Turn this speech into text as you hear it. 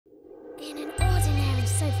In an ordinary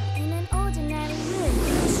sofa, in an ordinary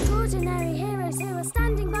room, extraordinary heroes who are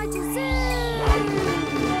standing by to zoom.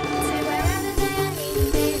 So wherever they are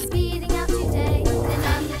leading, they are speeding out today. The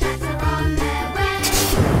Numberjacks are on their way.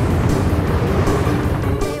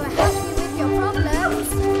 They were helping with your problems.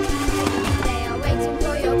 They are waiting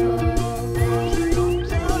for your call.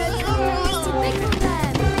 No problem is too big for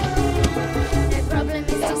them. No problem is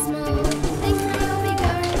too small. Things may all be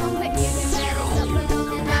going wrong, but you can better stop along.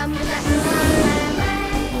 The Numberjacks are on their way.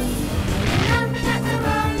 The Numberjacks are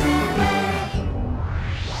on their way.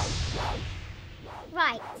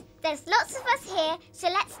 Right, there's lots of us here, so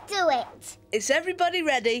let's do it. Is everybody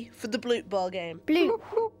ready for the bloop ball game? Bloop.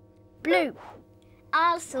 Bloop.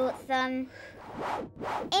 I'll sort them.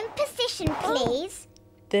 In position, please.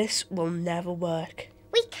 This will never work.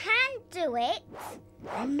 We can do it.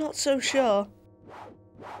 I'm not so sure.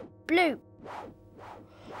 Bloop.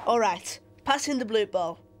 All right, passing the bloop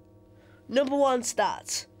ball. Number 1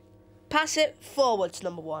 starts. Pass it forward to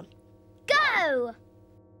number 1. Go!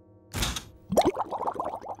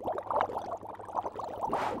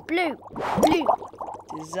 Bloop. Bloop.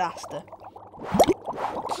 Disaster.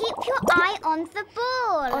 Keep your eye on the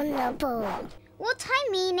ball. On the ball. What I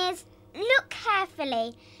mean is, look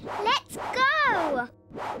carefully. Let's go.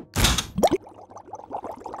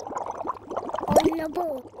 On the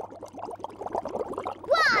ball.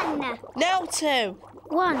 1. Now 2.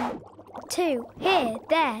 1, 2, here,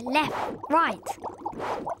 there, left, right,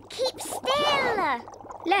 Keep still.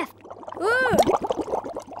 left.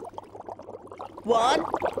 1,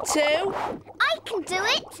 2. I can do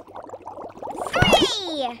it.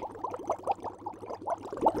 3.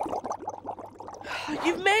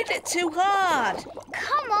 You've made it too hard.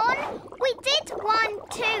 Come on. We did 1,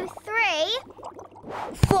 2, 3.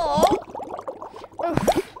 4.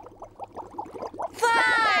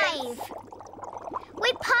 5.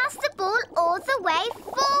 We passed the ball all the way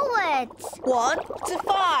forwards. 1 to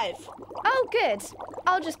 5. Oh, good.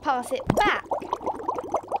 I'll just pass it back.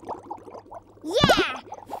 Yeah.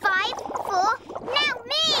 5, 4. Now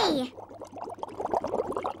me.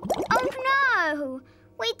 Oh no.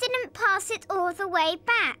 We didn't pass it all the way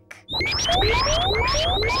back.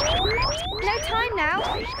 No time now.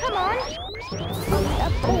 Come on.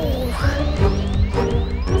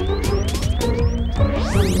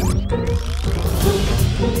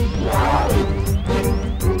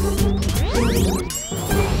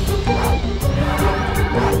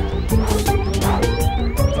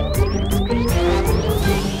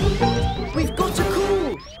 We've got a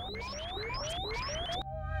call!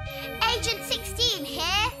 Agent 16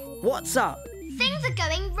 here. What's up? Things are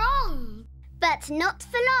going wrong. But not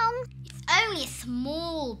for long. It's only a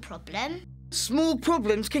small problem. Small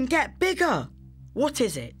problems can get bigger. What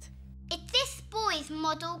is it? It's this boy's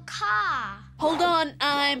model car. Hold on,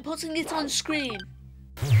 I'm putting it on screen.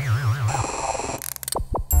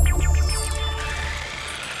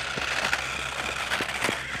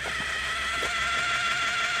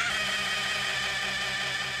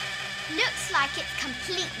 Looks like it's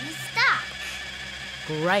completely stuck.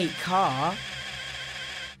 Great car.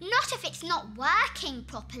 Not if it's not working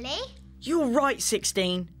properly. You're right,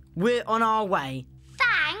 16. We're on our way.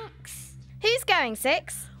 Thanks. Who's going,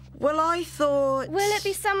 6? Well, I thought... Will it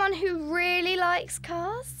be someone who really likes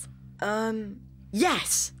cars?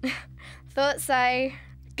 Yes. Thought so.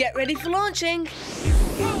 Get ready for launching.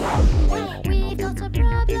 We've got a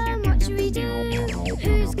problem, what should we do?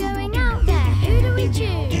 Who's going out there? Who do we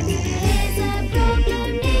choose? Here's a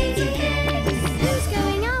problem, needs a fix. Who's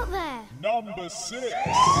going out there? Number 6.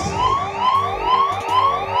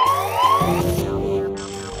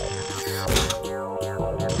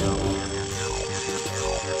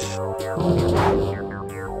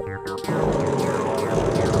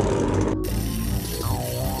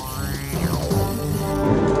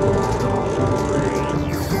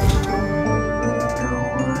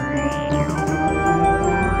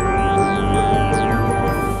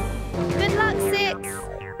 Good luck, 6.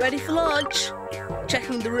 Ready for launch.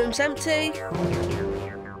 Checking the room's empty.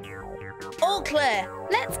 All clear.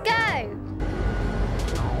 Let's go.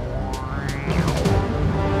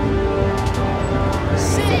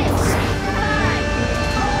 6, 5,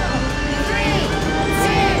 4, 3,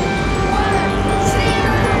 2, 1,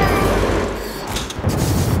 0.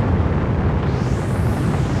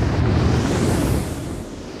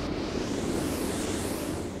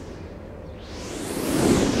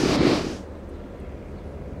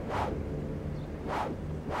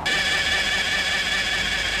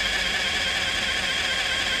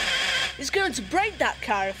 He's going to break that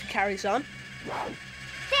car if he carries on.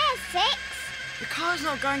 There's 6. The car's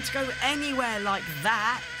not going to go anywhere like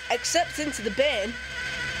that. Except into the bin.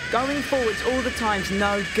 Going forwards all the time's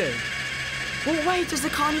no good. What way does the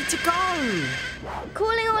car need to go?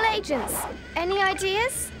 Calling all agents. Any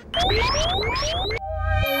ideas?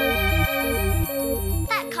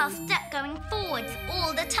 That car's stuck going forwards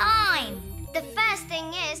all the time. The first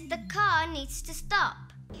thing is the car needs to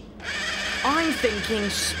stop. I'm thinking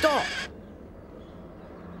stop.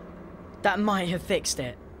 That might have fixed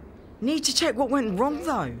it. Need to check what went wrong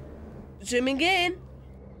though. Zooming in.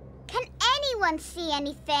 Can anyone see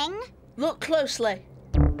anything? Look closely.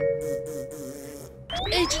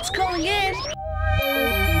 Agent's calling in.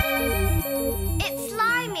 It's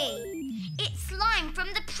slimy. It's slime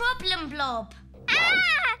from the Problem Blob.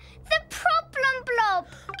 Ah! The Problem Blob!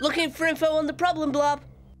 Looking for info on the Problem Blob.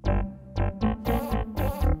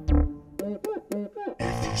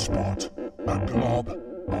 If you spot a glob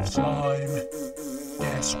of slime,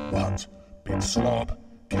 guess what? Big slob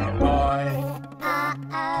can rhyme.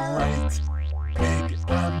 Great, big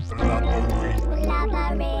and blubbery.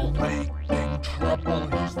 Making trouble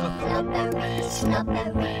is the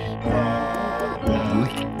Slobbery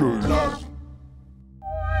blob.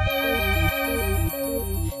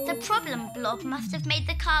 The Problem Blob must have made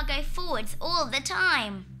the car go forwards all the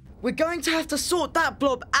time. We're going to have to sort that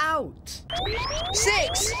blob out.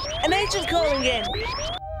 6. An agent calling in.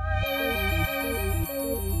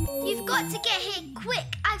 You've got to get here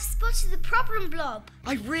quick. I've spotted the Problem Blob.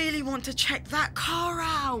 I really want to check that car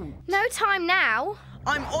out. No time now.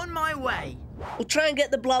 I'm on my way. We'll try and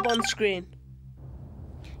get the blob on screen.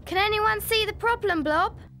 Can anyone see the Problem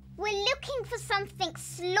Blob? We're looking for something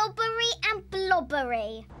slobbery and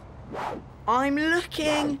blobbery. I'm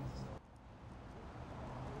looking.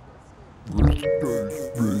 There he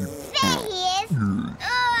is.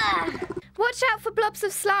 Ugh. Watch out for blobs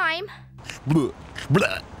of slime.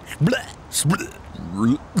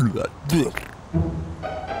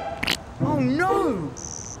 Oh no!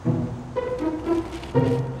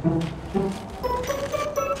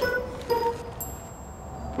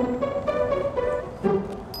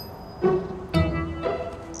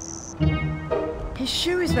 His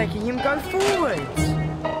shoe is making him go forwards.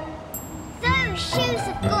 Those shoes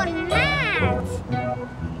have gone mad.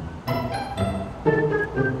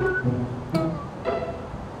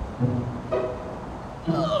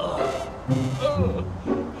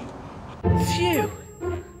 Phew.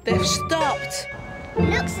 They've stopped.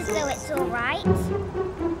 Looks as though it's all right.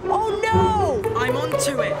 Oh no! I'm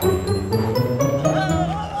onto it.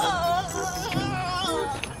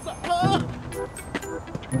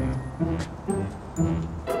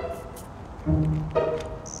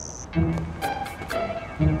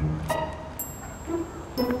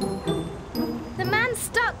 The man's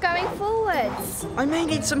stuck going forwards. I may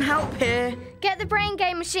need some help here. Get the brain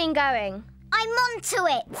game machine going. I'm onto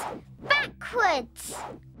it. Backwards.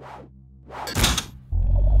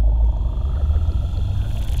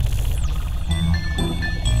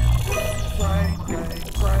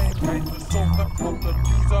 Brain, to solve the problem,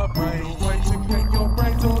 use our brain. Way to get your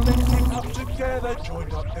brains all linking up together,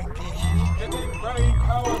 joined up thinking. Getting brain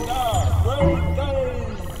power now, well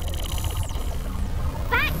done.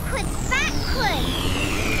 Backwards, backwards.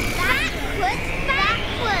 Backwards,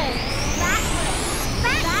 backwards.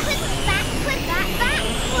 Backwards, backwards, backwards.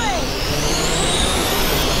 Backwards!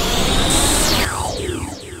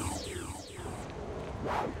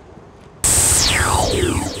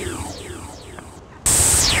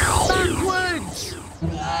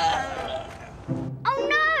 Oh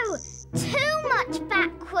no! Too much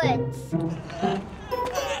backwards.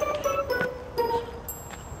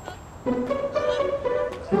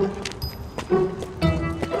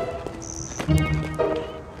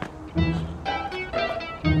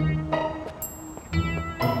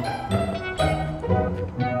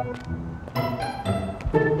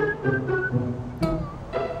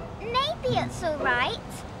 Maybe it's all right.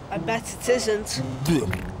 I bet it isn't.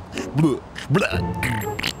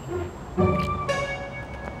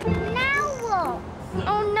 Now what?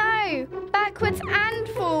 Oh no! Backwards and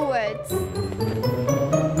forwards.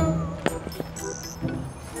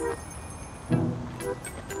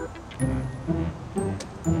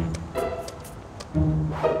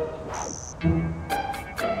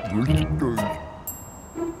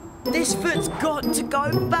 This foot's got to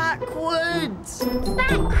go backwards.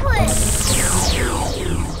 Backwards.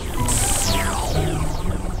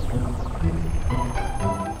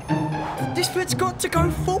 This foot's got to go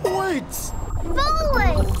forwards.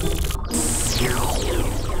 Forwards.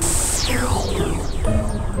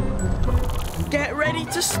 Get ready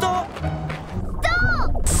to stop.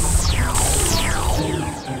 Stop.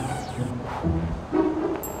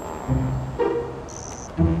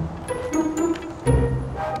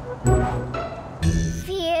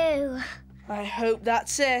 Phew. no. I hope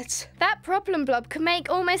that's it. That problem blob can make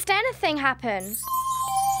almost anything happen.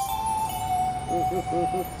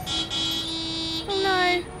 Oh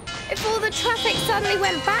no. If all the traffic suddenly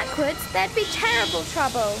went backwards, there'd be terrible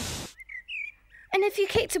trouble. And if you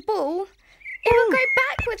kicked a ball, it would go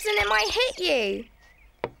backwards and it might hit you.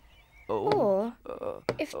 Or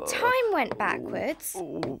if time went backwards,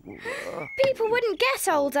 people wouldn't get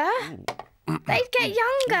older. They'd get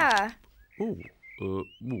younger.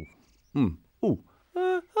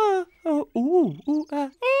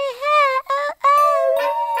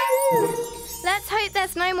 Let's hope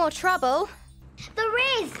there's no more trouble. There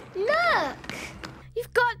is. Look.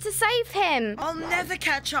 You've got to save him. I'll never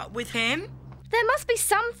catch up with him. There must be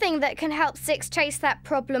something that can help Six chase that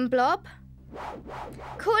problem blob.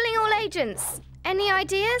 Calling all agents. Any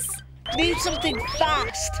ideas? Need something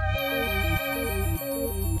fast.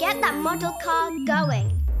 Get that model car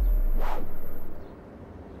going.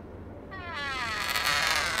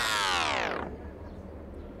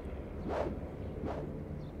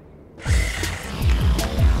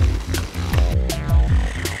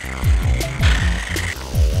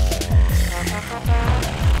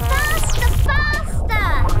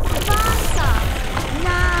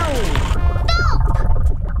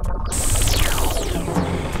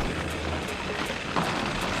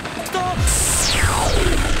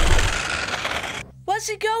 Where's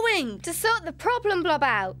he going? To sort the problem blob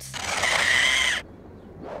out.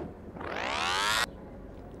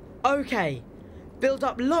 OK. Build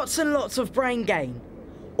up lots and lots of brain gain.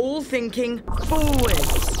 All thinking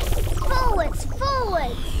forwards. Forwards,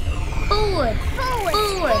 forwards. Forward, forward,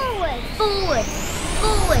 forward, forward,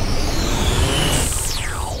 forward.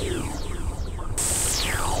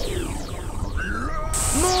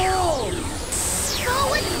 More!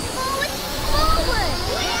 Forward, forward, forward.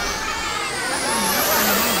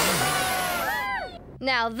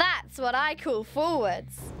 Now that's what I call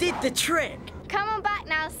forwards. Did the trick. Come on back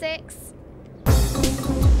now, Six.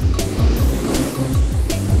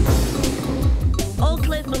 All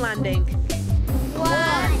clear for landing.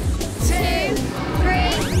 1, 2,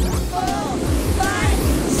 3, 4,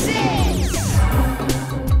 5, 6.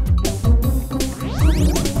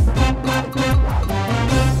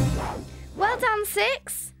 Well done,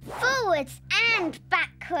 Six. Forwards and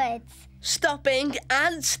backwards. Stopping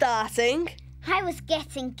and starting. I was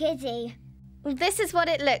getting giddy. This is what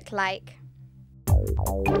it looked like.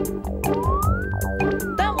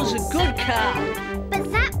 That was a good car.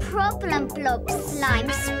 But that problem blob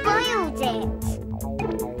slime spoiled it.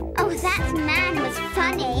 Oh, that man was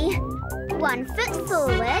funny. 1 foot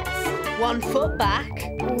forwards. 1 foot back.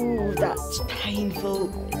 Ooh, that's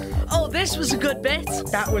painful. Oh, this was a good bit.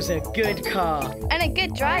 That was a good car. And a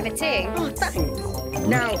good driver too. Oh, thanks.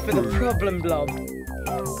 Now for the problem blob.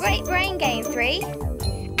 Great brain gain, 3.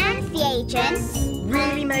 And the agents.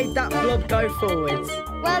 Really made that blob go forwards.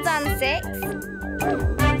 Well done, 6.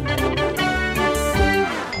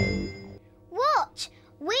 Watch!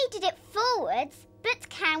 We did it forwards, but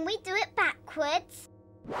can we do it backwards?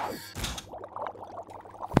 5,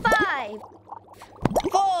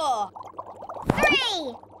 4,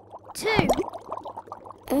 3, 2,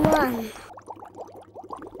 1,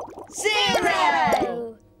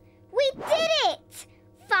 0. We did it!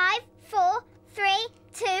 5, 4, 3,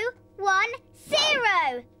 2, 1,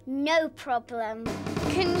 0. No problem.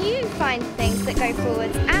 Can you find things that go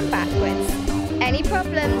forwards and backwards? Any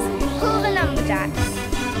problems? Call the Numberjacks.